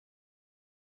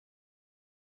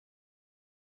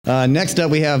Next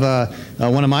up, we have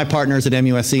one of my partners at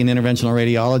MUSC in interventional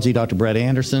radiology, Dr. Bret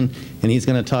Anderson, and he's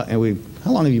going to talk.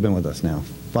 How long have you been with us now?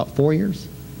 About 4 years?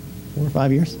 4 or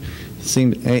 5 years?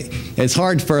 It's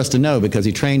hard for us to know because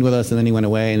he trained with us and then he went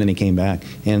away and then he came back.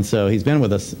 And so he's been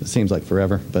with us, it seems like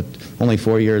forever, but only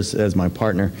 4 years as my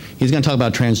partner. He's going to talk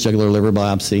about transjugular liver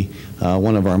biopsy,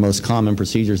 one of our most common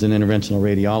procedures in interventional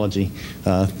radiology,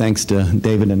 thanks to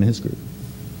David and his group.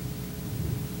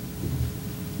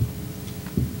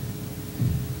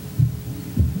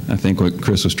 I think what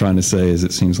Chris was trying to say is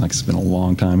it seems like it's been a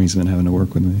long time he's been having to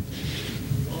work with me.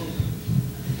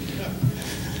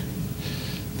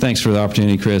 Thanks for the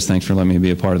opportunity, Chris. Thanks for letting me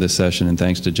be a part of this session, and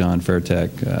thanks to John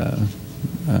Fairtech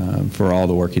for all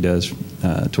the work he does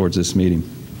towards this meeting.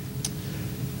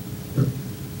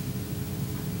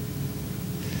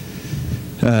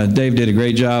 Dave did a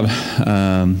great job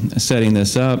setting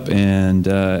this up, and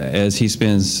as he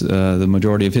spends the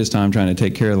majority of his time trying to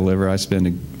take care of the liver, I spend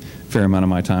a fair amount of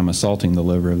my time assaulting the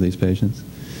liver of these patients.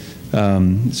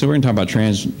 So we're going to talk about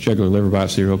transjugular liver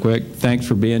biopsy real quick. Thanks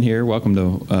for being here. Welcome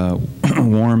to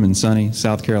warm and sunny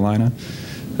South Carolina.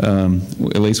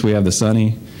 At least we have the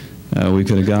sunny. We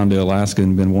could have gone to Alaska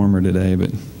and been warmer today, but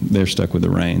they're stuck with the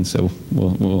rain, so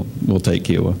we'll take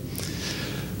Kiawah.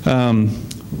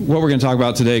 What we're going to talk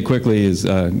about today quickly is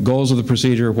goals of the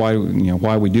procedure, why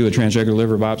we do a transjugular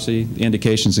liver biopsy,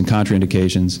 indications and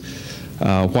contraindications,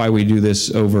 why we do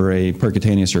this over a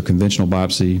percutaneous or conventional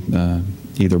biopsy,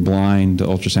 either blind,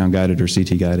 ultrasound guided, or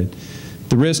CT guided,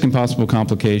 the risk and possible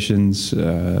complications,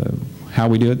 how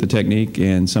we do it, the technique,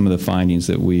 and some of the findings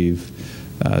that we've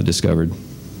discovered.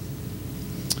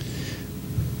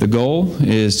 The goal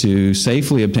is to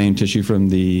safely obtain tissue from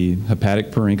the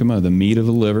hepatic parenchyma, the meat of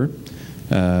the liver,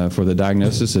 for the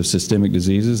diagnosis of systemic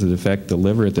diseases that affect the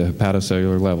liver at the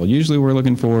hepatocellular level. Usually we're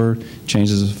looking for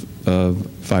changes of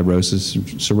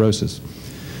fibrosis, cirrhosis.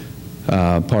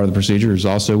 Part of the procedure is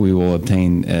also we will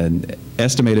obtain an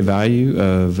estimated value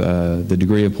of the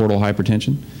degree of portal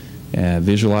hypertension,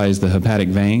 visualize the hepatic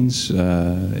veins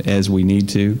as we need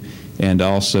to, and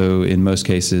also in most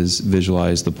cases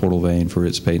visualize the portal vein for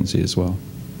its patency as well.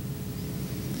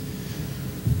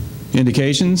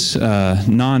 Indications,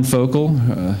 non-focal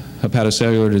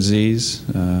hepatocellular disease,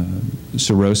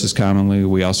 cirrhosis commonly.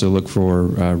 We also look for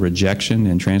rejection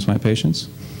in transplant patients.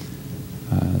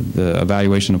 The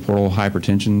evaluation of portal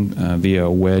hypertension via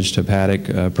wedged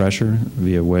hepatic pressure,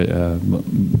 via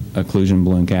occlusion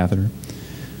balloon catheter.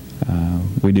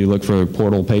 We do look for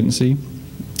portal patency.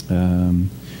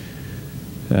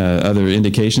 Other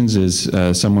indications is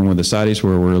someone with ascites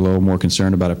where we're a little more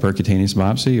concerned about a percutaneous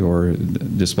biopsy or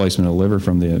displacement of liver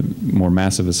from the more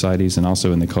massive ascites, and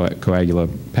also in the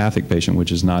coagulopathic patient,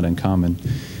 which is not uncommon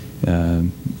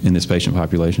in this patient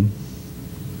population.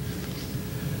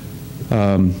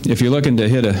 If you're looking to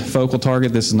hit a focal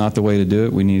target, this is not the way to do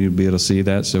it. We need to be able to see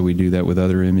that, so we do that with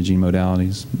other imaging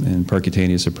modalities and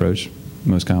percutaneous approach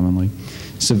most commonly.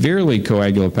 Severely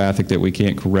coagulopathic that we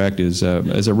can't correct is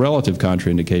a relative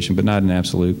contraindication, but not an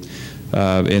absolute.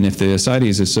 And if the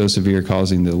ascites is so severe,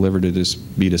 causing the liver to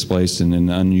be displaced in an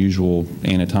unusual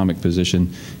anatomic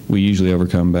position, we usually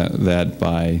overcome that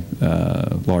by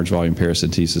large volume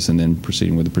paracentesis and then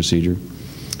proceeding with the procedure.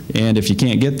 And if you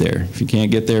can't get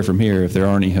there from here, if there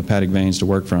aren't any hepatic veins to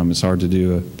work from, it's hard to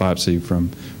do a biopsy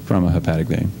from a hepatic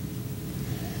vein.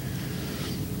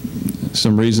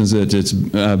 Some reasons that it's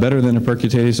better than a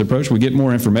percutaneous approach: we get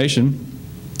more information.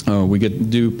 We get to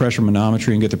do pressure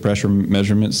manometry and get the pressure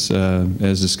measurements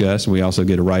as discussed. We also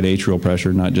get a right atrial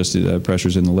pressure, not just the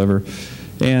pressures in the liver,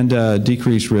 and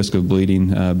decreased risk of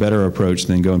bleeding. Better approach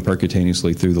than going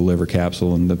percutaneously through the liver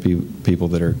capsule in the people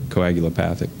that are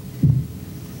coagulopathic.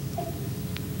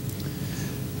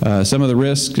 Some of the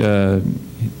risks,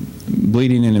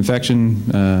 bleeding and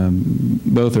infection,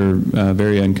 both are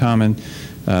very uncommon.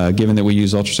 Given that we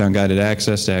use ultrasound-guided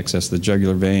access to access the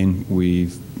jugular vein,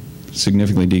 we've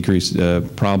significantly decreased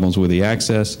problems with the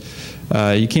access.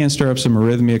 You can stir up some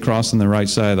arrhythmia crossing the right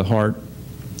side of the heart.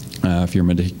 If you're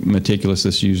meticulous,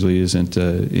 this usually isn't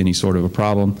any sort of a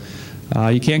problem.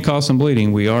 You can cause some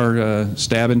bleeding. We are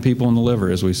stabbing people in the liver,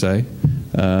 as we say.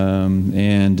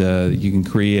 And you can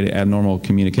create abnormal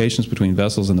communications between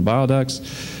vessels and the bile ducts.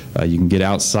 You can get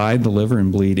outside the liver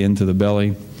and bleed into the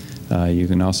belly. You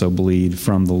can also bleed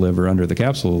from the liver under the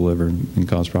capsule of the liver and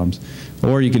cause problems.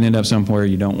 Or you can end up somewhere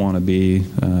you don't want to be,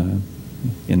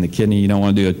 in the kidney. You don't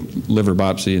want to do a liver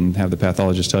biopsy and have the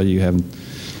pathologist tell you have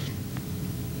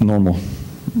normal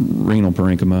renal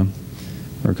parenchyma,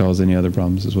 or cause any other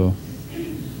problems as well.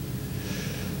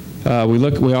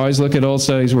 We always look at old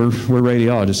studies. We're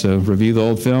radiologists, so review the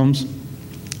old films.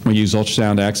 We use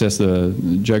ultrasound to access the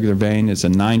jugular vein. It's a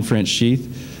 9 French sheath,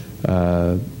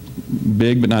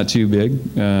 big but not too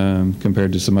big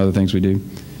compared to some other things we do.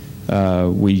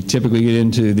 We typically get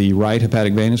into the right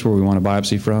hepatic vein, is where we want a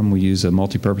biopsy from. We use a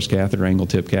multi-purpose catheter, angle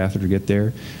tip catheter to get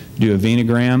there. Do a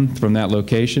venogram from that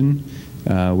location.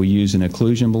 We use an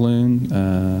occlusion balloon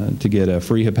to get a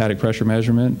free hepatic pressure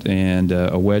measurement and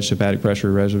a wedged hepatic pressure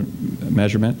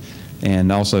measurement.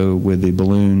 And also with the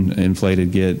balloon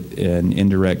inflated, get an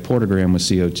indirect portogram with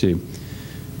CO2.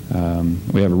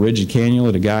 We have a rigid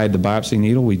cannula to guide the biopsy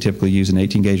needle. We typically use an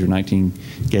 18 gauge or 19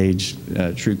 gauge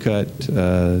true cut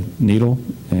needle,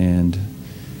 and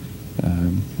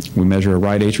we measure a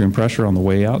right atrium pressure on the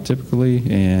way out typically,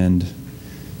 and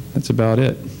that's about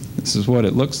it. This is what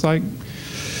it looks like.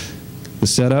 The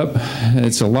setup,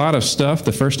 it's a lot of stuff.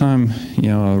 The first time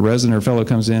a resident or fellow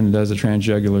comes in and does a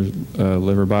transjugular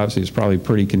liver biopsy, it's probably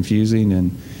pretty confusing,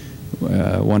 and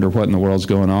wonder what in the world's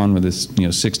going on with this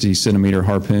 60-centimeter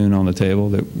harpoon on the table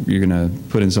that you're going to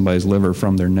put in somebody's liver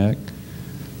from their neck.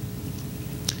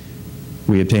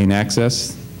 We obtain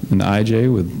access in the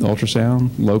IJ with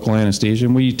ultrasound, local anesthesia,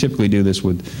 and we typically do this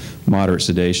with moderate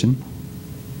sedation.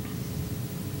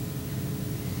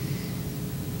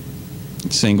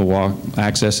 Single walk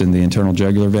access in the internal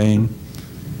jugular vein,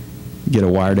 get a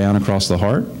wire down across the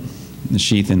heart, the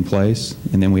sheath in place,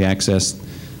 and then we access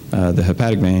the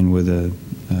hepatic vein with a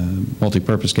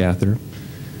multi-purpose catheter.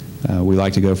 We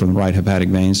like to go from the right hepatic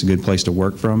vein. It's a good place to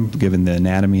work from, given the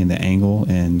anatomy and the angle,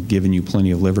 and giving you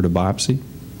plenty of liver to biopsy.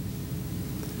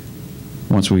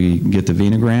 Once we get the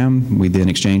venogram, we then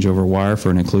exchange over wire for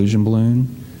an occlusion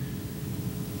balloon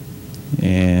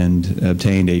and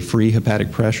obtained a free hepatic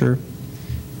pressure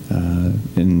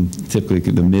in typically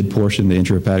the mid portion, the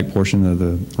intrahepatic portion of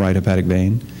the right hepatic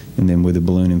vein, and then with the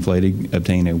balloon inflated,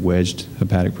 obtain a wedged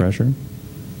hepatic pressure.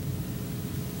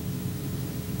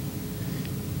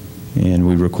 And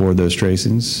we record those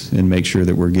tracings and make sure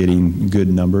that we're getting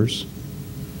good numbers.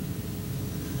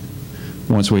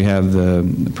 Once we have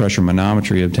the pressure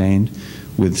manometry obtained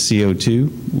with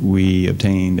CO2, we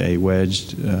obtained a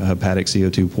wedged hepatic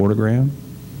CO2 portogram.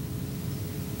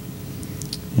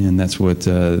 And that's what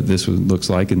this looks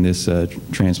like in this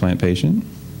transplant patient.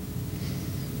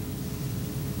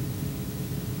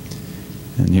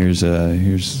 And here's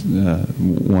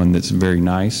one that's very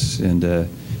nice, and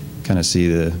kind of see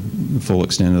the full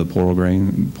extent of the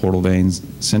portal veins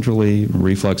centrally,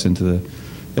 reflux into the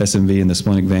SMV and the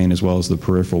splenic vein, as well as the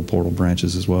peripheral portal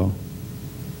branches as well.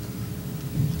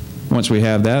 Once we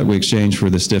have that, we exchange for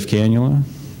the stiff cannula,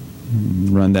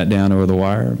 run that down over the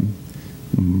wire,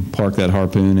 park that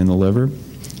harpoon in the liver.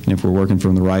 And if we're working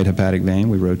from the right hepatic vein,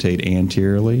 we rotate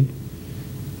anteriorly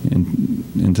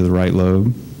into the right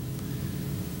lobe.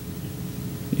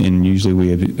 And usually we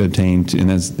have obtained, and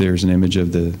there's an image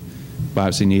of the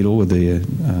biopsy needle with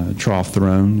the trough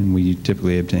thrown, and we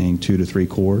typically obtain 2 to 3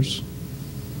 cores.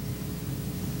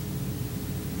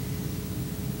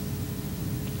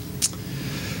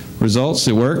 Results,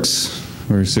 it works.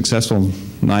 We're successful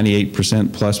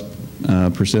 98% plus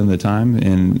percent of the time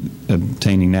in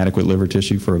obtaining adequate liver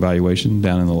tissue for evaluation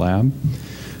down in the lab.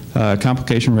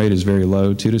 Complication rate is very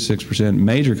low, 2 to 6%.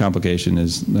 Major complication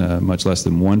is much less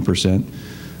than 1%.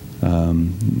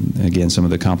 Again, some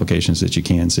of the complications that you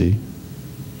can see.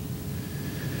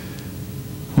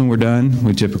 When we're done,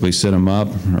 we typically sit them up,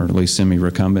 or at least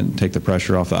semi-recumbent, take the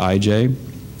pressure off the IJ,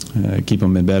 keep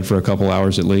them in bed for a couple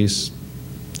hours at least,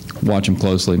 watch them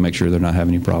closely, make sure they're not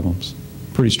having any problems.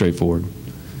 Pretty straightforward.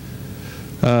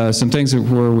 Some things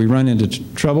where we run into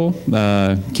trouble,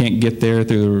 can't get there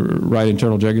through the right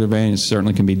internal jugular vein. It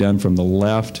certainly can be done from the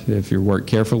left if you work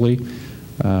carefully.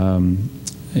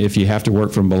 If you have to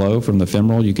work from below, from the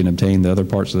femoral, you can obtain the other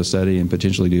parts of the study and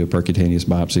potentially do a percutaneous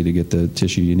biopsy to get the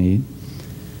tissue you need.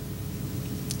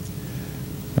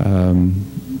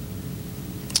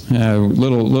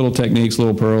 Little techniques,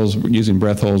 little pearls, using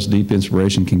breath holds, deep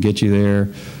inspiration can get you there.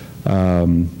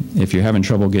 If you're having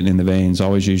trouble getting in the veins,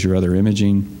 always use your other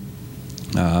imaging.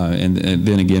 And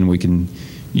then again, we can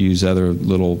use other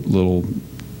little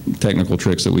technical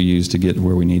tricks that we use to get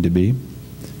where we need to be.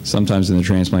 Sometimes in the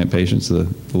transplant patients, the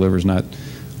liver's not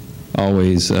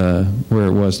always where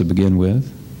it was to begin with.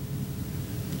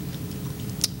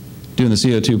 Doing the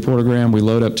CO2 portogram, we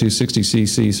load up 260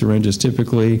 cc syringes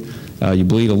typically. You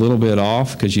bleed a little bit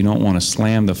off because you don't want to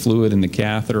slam the fluid in the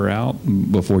catheter out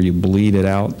before you bleed it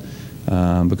out,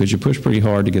 because you push pretty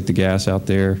hard to get the gas out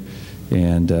there.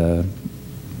 And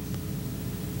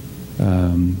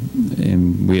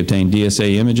we obtain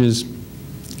DSA images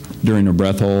during a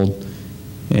breath hold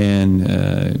and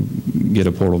get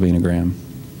a portal venogram.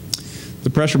 The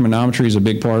pressure manometry is a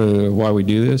big part of why we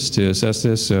do this, to assess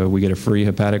this. We get a free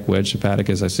hepatic, wedged hepatic,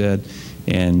 as I said,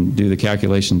 and do the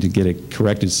calculation to get a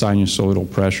corrected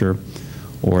sinusoidal pressure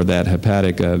or that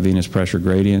hepatic venous pressure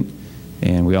gradient.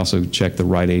 And we also check the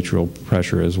right atrial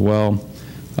pressure as well.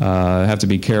 Have to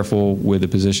be careful with the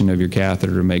position of your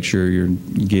catheter to make sure you're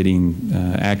getting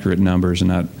accurate numbers and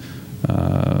not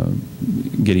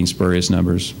getting spurious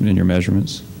numbers in your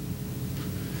measurements.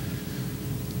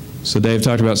 So Dave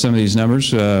talked about some of these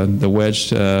numbers. The wedged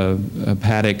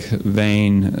hepatic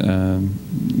vein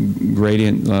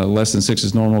gradient, less than 6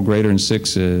 is normal, greater than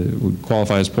 6 would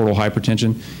qualify as portal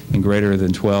hypertension, and greater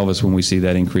than 12 is when we see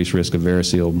that increased risk of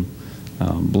variceal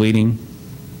bleeding.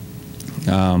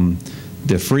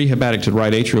 The free hepatic to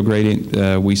right atrial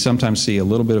gradient, we sometimes see a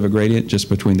little bit of a gradient just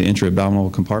between the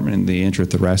intra-abdominal compartment and the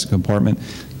intrathoracic compartment.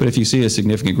 But if you see a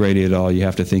significant gradient at all, you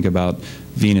have to think about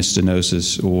venous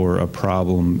stenosis or a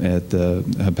problem at the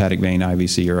hepatic vein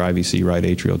IVC or IVC right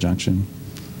atrial junction.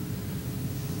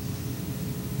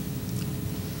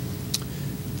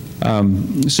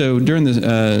 So during the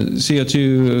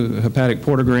CO2 hepatic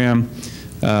portogram,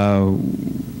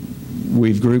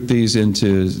 we've grouped these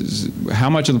into how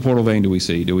much of the portal vein do we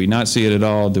see? Do we not see it at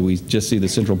all? Do we just see the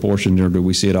central portion, or do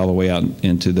we see it all the way out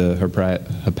into the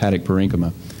hepatic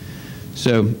parenchyma?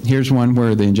 So here's one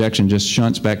where the injection just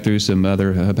shunts back through some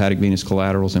other hepatic venous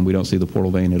collaterals and we don't see the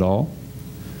portal vein at all.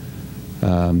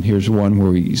 Here's one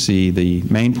where we see the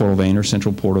main portal vein or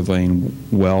central portal vein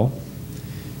well.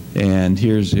 And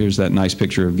here's that nice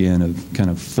picture again of kind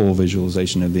of full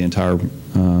visualization of the entire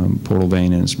portal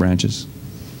vein and its branches.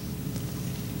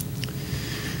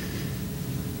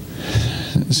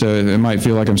 So it might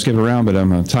feel like I'm skipping around, but I'm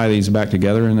going to tie these back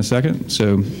together in a second.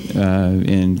 So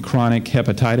in chronic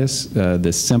hepatitis,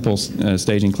 the simple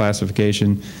staging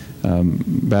classification,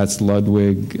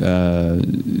 Batts-Ludwig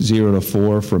 0 to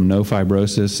 4 from no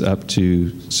fibrosis up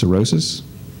to cirrhosis.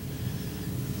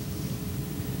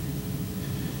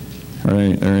 Are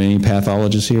there any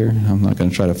pathologists here? I'm not going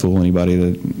to try to fool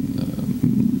anybody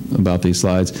about these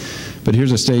slides. But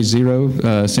here's a stage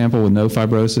 0 sample with no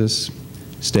fibrosis.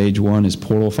 Stage 1 is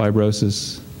portal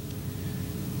fibrosis.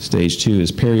 Stage 2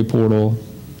 is periportal.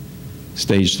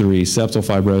 Stage 3 is septal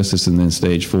fibrosis, and then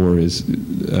stage 4 is,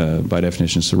 by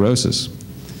definition, cirrhosis.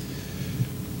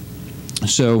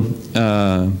 So,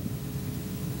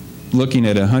 looking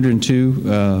at 102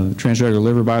 transjugular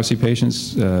liver biopsy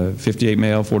patients, 58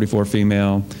 male, 44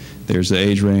 female. There's the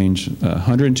age range.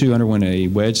 102 underwent a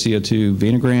wedged CO2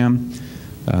 venogram.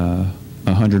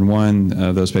 101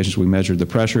 of those patients we measured the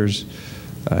pressures.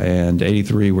 And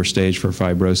 83 were staged for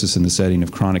fibrosis in the setting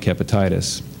of chronic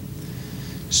hepatitis.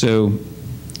 So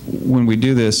when we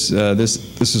do this,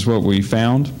 this is what we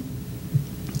found,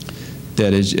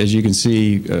 that as you can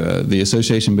see, the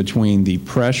association between the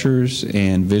pressures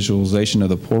and visualization of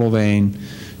the portal vein,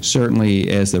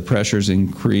 certainly as the pressures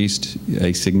increased,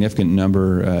 a significant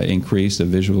number increased of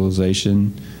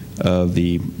visualization of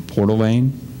the portal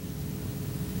vein.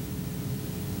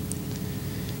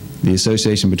 The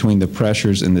association between the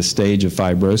pressures and the stage of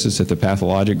fibrosis at the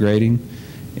pathologic grading.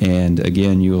 And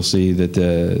again, you will see that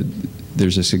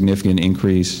there's a significant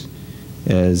increase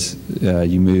as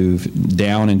you move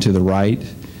down and to the right,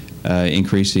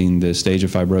 increasing the stage of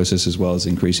fibrosis as well as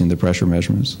increasing the pressure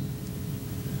measurements.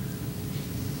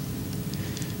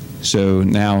 So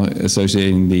now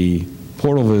associating the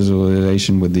portal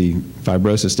visualization with the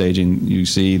fibrosis staging, you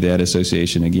see that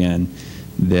association again,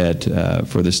 that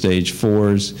for the stage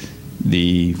 4s,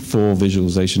 the full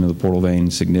visualization of the portal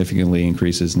vein significantly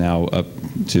increases now up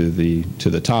to the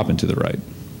top and to the right.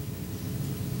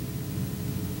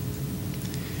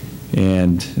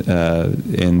 And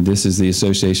this is the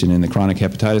association in the chronic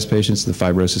hepatitis patients, the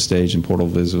fibrosis stage and portal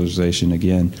visualization.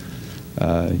 Again,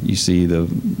 you see the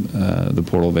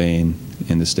portal vein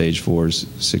in the stage 4s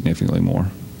significantly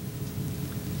more.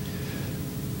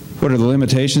 What are the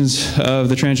limitations of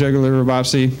the transjugular liver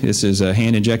biopsy? This is a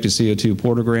hand-injected CO2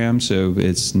 portogram, so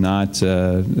it's not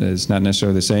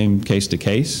necessarily the same case to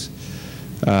case.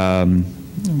 A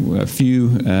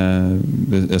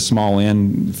small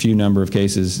n, few number of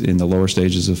cases in the lower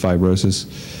stages of fibrosis,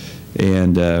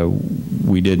 and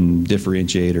we didn't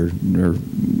differentiate or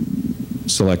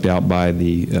select out by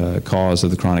the cause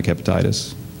of the chronic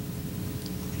hepatitis.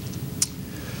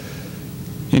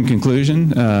 In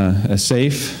conclusion, a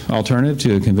safe alternative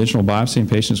to a conventional biopsy in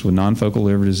patients with non-focal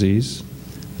liver disease.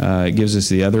 It gives us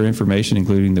the other information,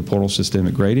 including the portal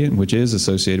systemic gradient, which is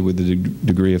associated with the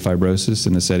degree of fibrosis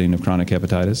in the setting of chronic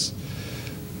hepatitis.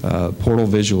 Portal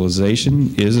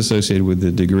visualization is associated with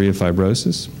the degree of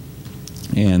fibrosis,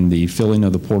 and the filling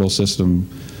of the portal system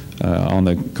on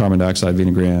the carbon dioxide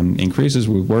venogram increases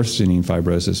with worsening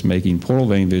fibrosis, making portal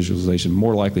vein visualization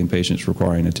more likely in patients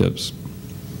requiring a TIPS.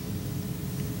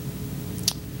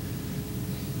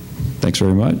 Thanks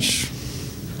very much.